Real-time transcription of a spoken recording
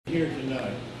Here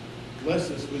tonight.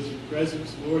 Bless us with your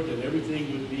presence, Lord, that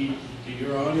everything would be to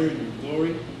your honor and your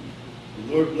glory. And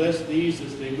Lord, bless these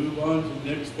as they move on to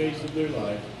the next phase of their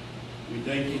life. We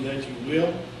thank you that you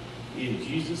will. In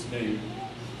Jesus' name,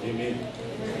 amen.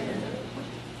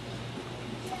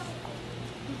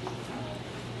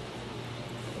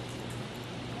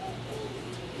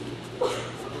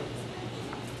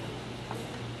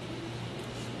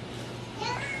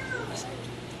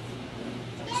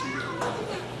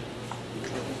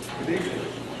 Good evening.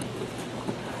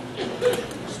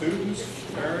 Students,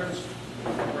 parents,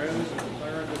 friends, and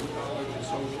Clarendon College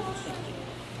associates.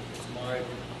 It's my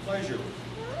pleasure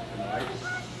tonight,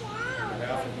 on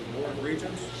behalf of the Board of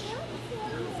Regents,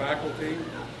 your faculty,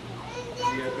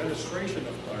 and the administration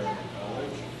of Clarendon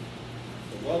College,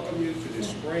 to welcome you to the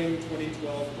Spring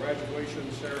 2012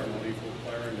 graduation ceremony for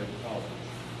Clarendon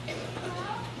College.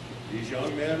 These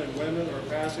young men and women are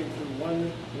passing through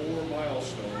one more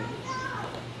milestone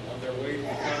on their way to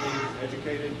becoming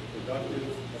educated,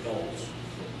 productive adults.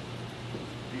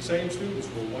 These same students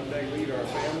will one day lead our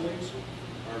families,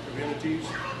 our communities,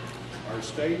 our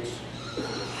states,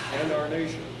 and our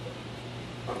nation.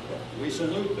 We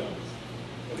salute them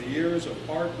for the years of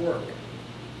hard work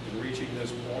in reaching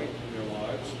this point in their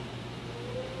lives.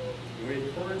 We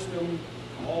encourage them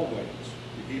always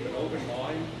to keep an open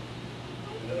mind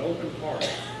and an open heart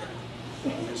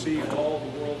to receive all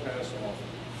the world has to offer.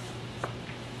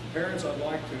 Parents, I'd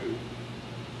like to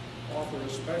offer a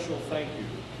special thank you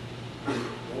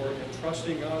for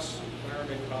entrusting us at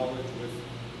Clarendon College with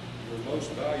your most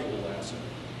valuable asset,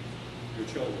 your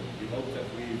children. We hope that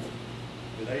we've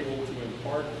been able to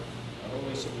impart not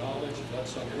only some knowledge, but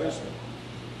some wisdom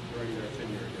during their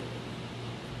tenure here.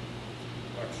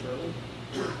 Dr. Shirley?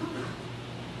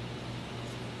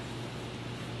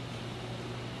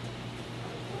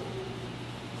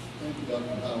 Thank you,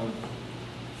 Dr. Howard.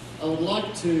 I would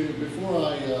like to, before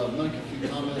I make a few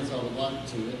comments, I would like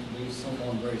to introduce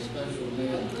someone very special to me,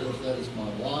 and of course that is my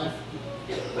wife.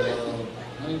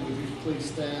 Honey, would you please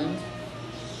stand?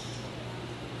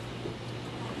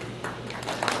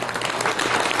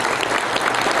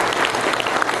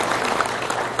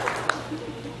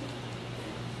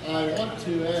 I want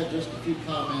to add just a few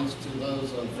comments to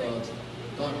those of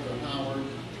Dr. Howard.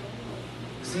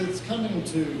 Since coming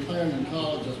to Clarendon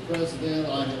College as president,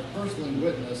 I have personally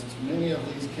witnessed many of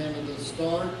these candidates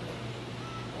start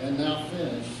and now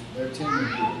finish their tenure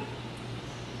here.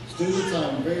 Students,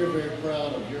 I'm very, very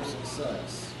proud of your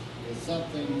success. It's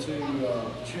something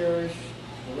to cherish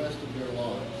the rest of your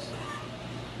lives.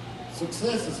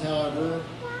 Successes, however,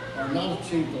 are not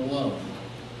achieved alone.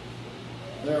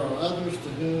 There are others to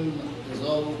whom is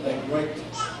owed a great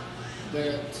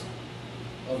debt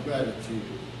of gratitude.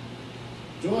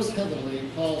 Joyce Heatherly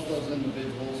calls those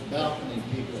individuals balcony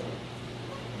people.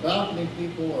 Balcony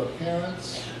people are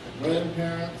parents,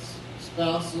 grandparents,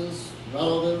 spouses,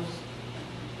 relatives,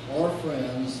 or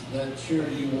friends that cheer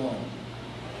you on.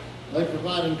 They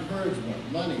provide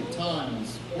encouragement, money, time, and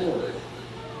support.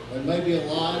 They may be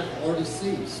alive or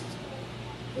deceased,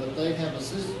 but they have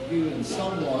assisted you in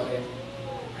some way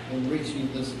in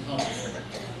reaching this accomplishment.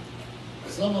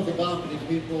 Some of the balcony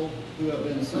people who have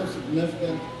been so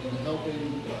significant in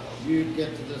helping you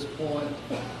get to this point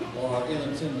are in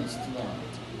attendance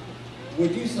tonight.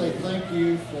 Would you say thank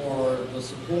you for the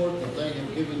support that they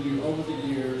have given you over the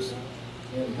years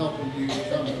in helping you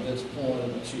come to this point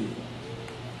of achievement?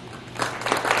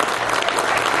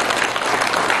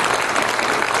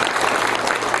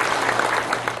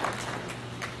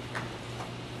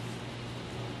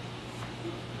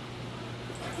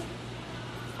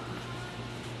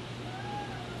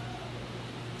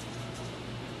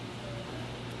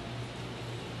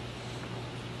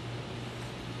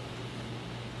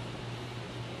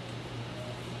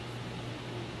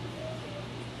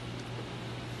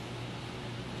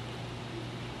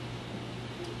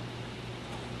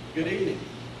 Good evening.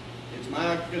 It's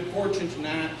my good fortune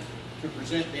tonight to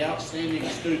present the Outstanding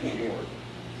Student Award.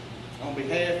 On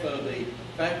behalf of the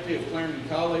faculty of Clarendon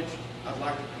College, I'd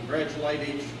like to congratulate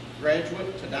each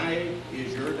graduate. Today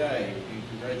is your day, and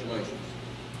congratulations.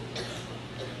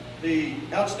 The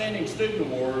Outstanding Student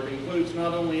Award includes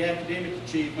not only academic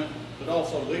achievement, but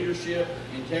also leadership,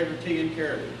 integrity, and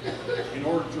character. In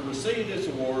order to receive this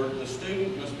award, the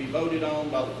student must be voted on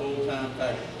by the full-time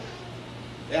faculty.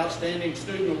 The Outstanding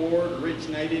Student Award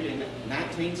originated in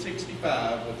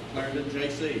 1965 with the Clarendon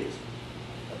JCs.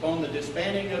 Upon the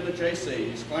disbanding of the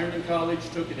JCs, Clarendon College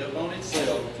took it upon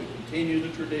itself to continue the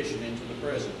tradition into the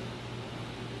present.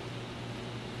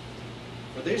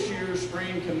 For this year's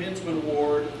Spring Commencement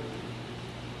Award,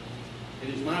 it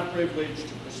is my privilege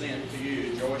to present to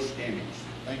you Joyce Gammage.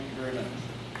 Thank you very much.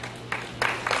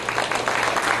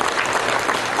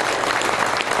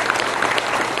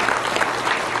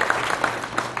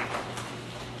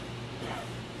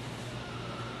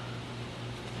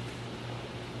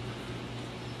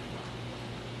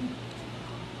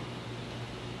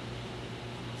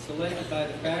 Selected by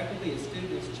the faculty, a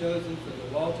student is chosen for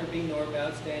the Walter B. Norb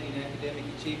Outstanding Academic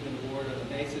Achievement Award on the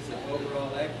basis of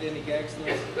overall academic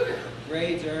excellence,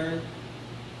 grades earned,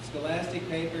 scholastic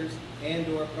papers,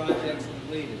 and/or projects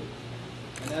completed,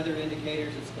 and other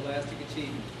indicators of scholastic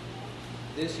achievement.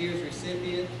 This year's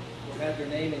recipient will have their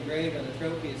name engraved on a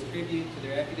trophy as tribute to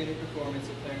their academic performance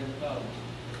at Clarendon College.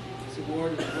 This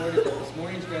award was awarded at this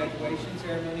morning's graduation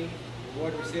ceremony. The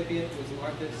award recipient was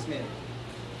Martha Smith.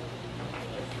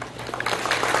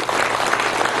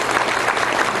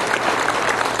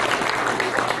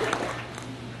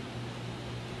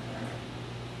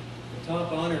 The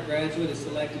top honor graduate is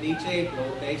selected each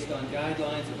April based on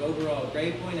guidelines of overall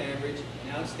grade point average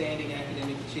and outstanding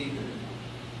academic achievement.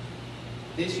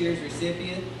 This year's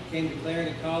recipient came to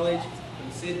Clarendon College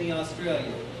from Sydney,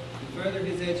 Australia, to further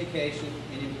his education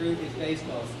and improve his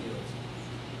baseball skills.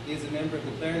 He is a member of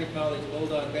the Clarendon College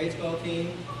Bulldog baseball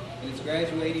team and is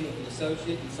graduating with an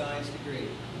associate in science degree.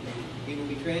 He will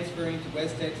be transferring to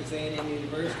West Texas A&M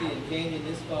University in Canyon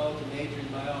this fall to major in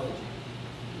biology.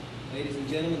 Ladies and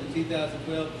gentlemen, the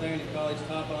 2012 Clarendon College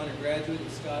Top Honor graduate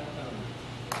is Scott Combs.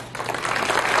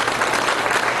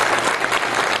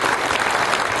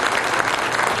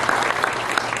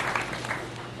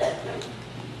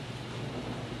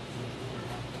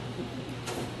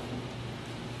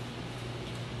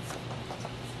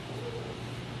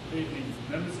 Good evening,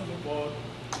 members of the board,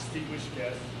 distinguished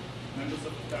guests, members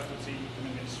of the faculty and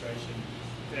administration,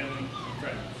 family and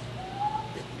friends.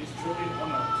 It is truly an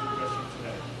honor to address you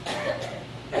today.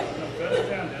 When I first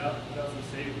found out that I was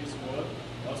receiving this award,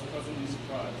 I was pleasantly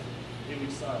surprised, even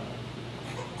excited.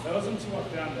 That wasn't until I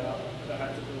found out that I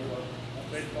had to do a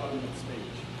 35-minute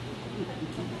speech.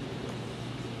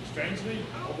 Strangely,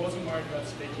 I wasn't worried about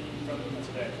speaking in front of you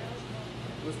today.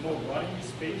 It was more writing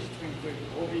this speech to include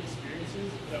all the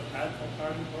experiences that I've had at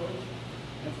Clarendon College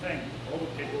and thank all the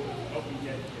people who helped me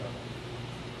get here.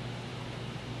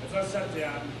 As I sat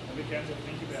down, I began to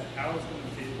think about how I was going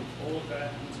to fit all of that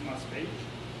into my speech.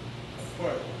 A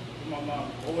quote that my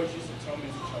mum always used to tell me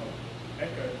as a child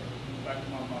echoed in the back of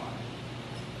my mind.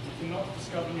 You cannot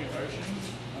discover new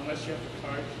oceans unless you have the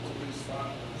courage to put a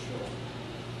start on shore.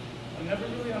 I never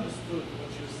really understood what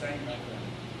she was saying back then.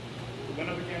 But when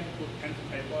I began to put pen to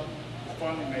paper, it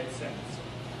finally made sense.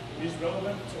 It is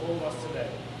relevant to all of us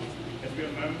today, as we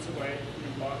are moments away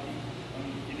from embarking on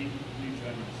the beginning of new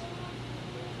journeys.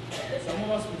 Some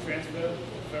of us will transfer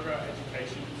or further our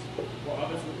educations, while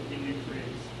others will begin new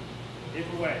careers.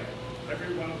 Either way,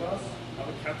 every one of us are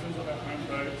the captains of our own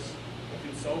boats that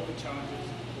can solve the challenges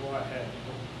that lie ahead.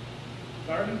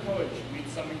 Clarendon College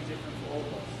means something different for all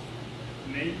of us.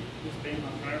 For me, it has been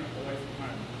my home away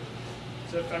from home.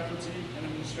 So faculty and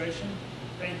administration,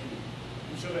 thank you.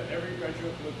 I'm sure that every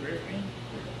graduate will agree with me.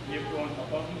 We have gone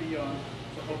above and beyond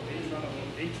to help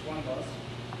each one of us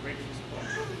reach this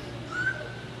point.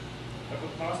 Over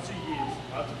the past 2 years,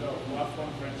 I've developed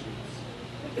lifelong friendships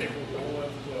with people all over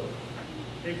the world.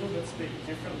 People that speak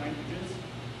different languages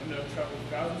and that have traveled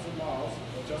thousands of miles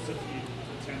or just a few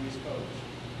to attend this college.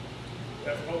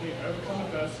 They have helped me overcome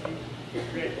adversity,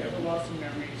 create everlasting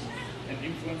memories, and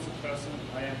influence the person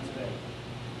I am today.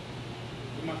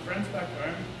 When my friends back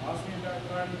home ask me about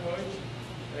Clarendon College,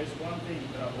 there is one thing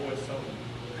that I always tell them.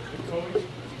 The college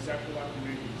is exactly like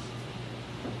the movies.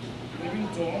 You live in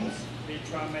dorms that you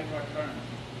try and make like home,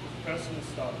 with personal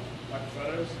stuff, like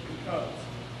photos and cards.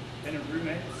 Then a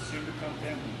roommate soon become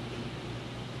family.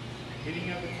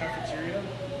 Eating at the cafeteria,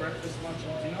 breakfast, lunch,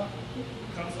 and dinner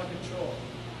becomes like a chore,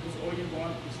 because all you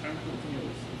want is home-cooked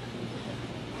meals.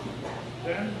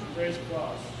 Then there's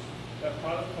class, that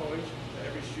part of college that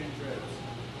every student dreads,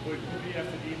 where we put the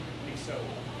effort in and excel.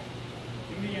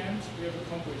 In the end, we have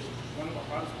accomplished one of the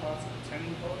hardest parts of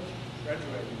attending college,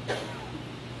 graduating.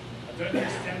 I don't need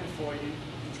to stand before you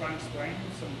and try and explain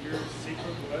some guru's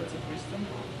secret words of wisdom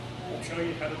or tell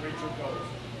you how to reach your goals,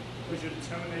 because your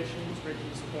determination to reach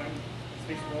this point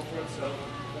speaks more for itself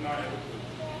than I ever could.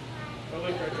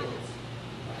 Fellow graduates,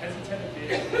 I hesitate a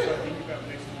bit as I think about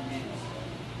the next few years.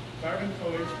 Clarendon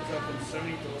College has opened so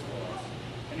many doors for us,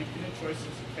 and infinite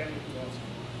choices can be lost.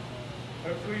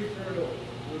 Hopefully through it all,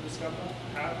 we'll discover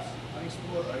perhaps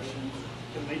unexplored oceans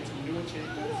that lead to new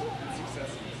achievements and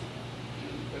successes.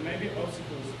 There may be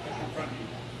obstacles that confront you.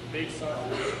 Be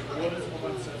excited. Waters of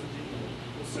uncertainty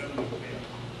will certainly appear.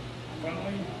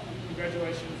 Finally,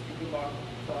 congratulations and good luck,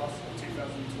 class of 2012.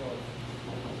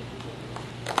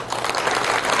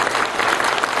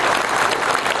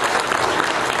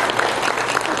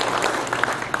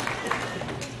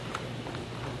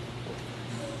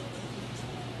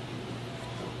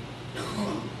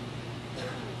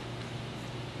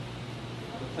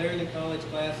 Clarendon College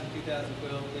class of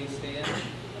 2012, please stand.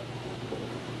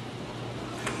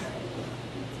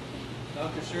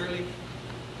 Dr. Shirley,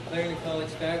 Clarendon College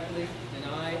faculty, and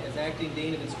I, as acting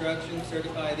Dean of Instruction,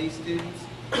 certify these students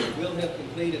will have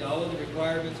completed all of the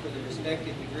requirements for their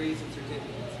respective degrees and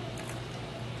certificates.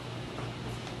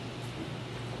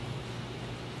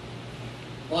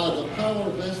 By the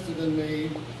power vested in me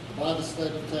by the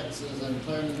state of Texas and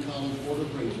Clarendon College Board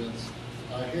of Regents,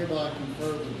 I hereby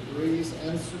confer the degrees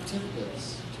and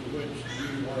certificates to which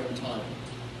you are entitled.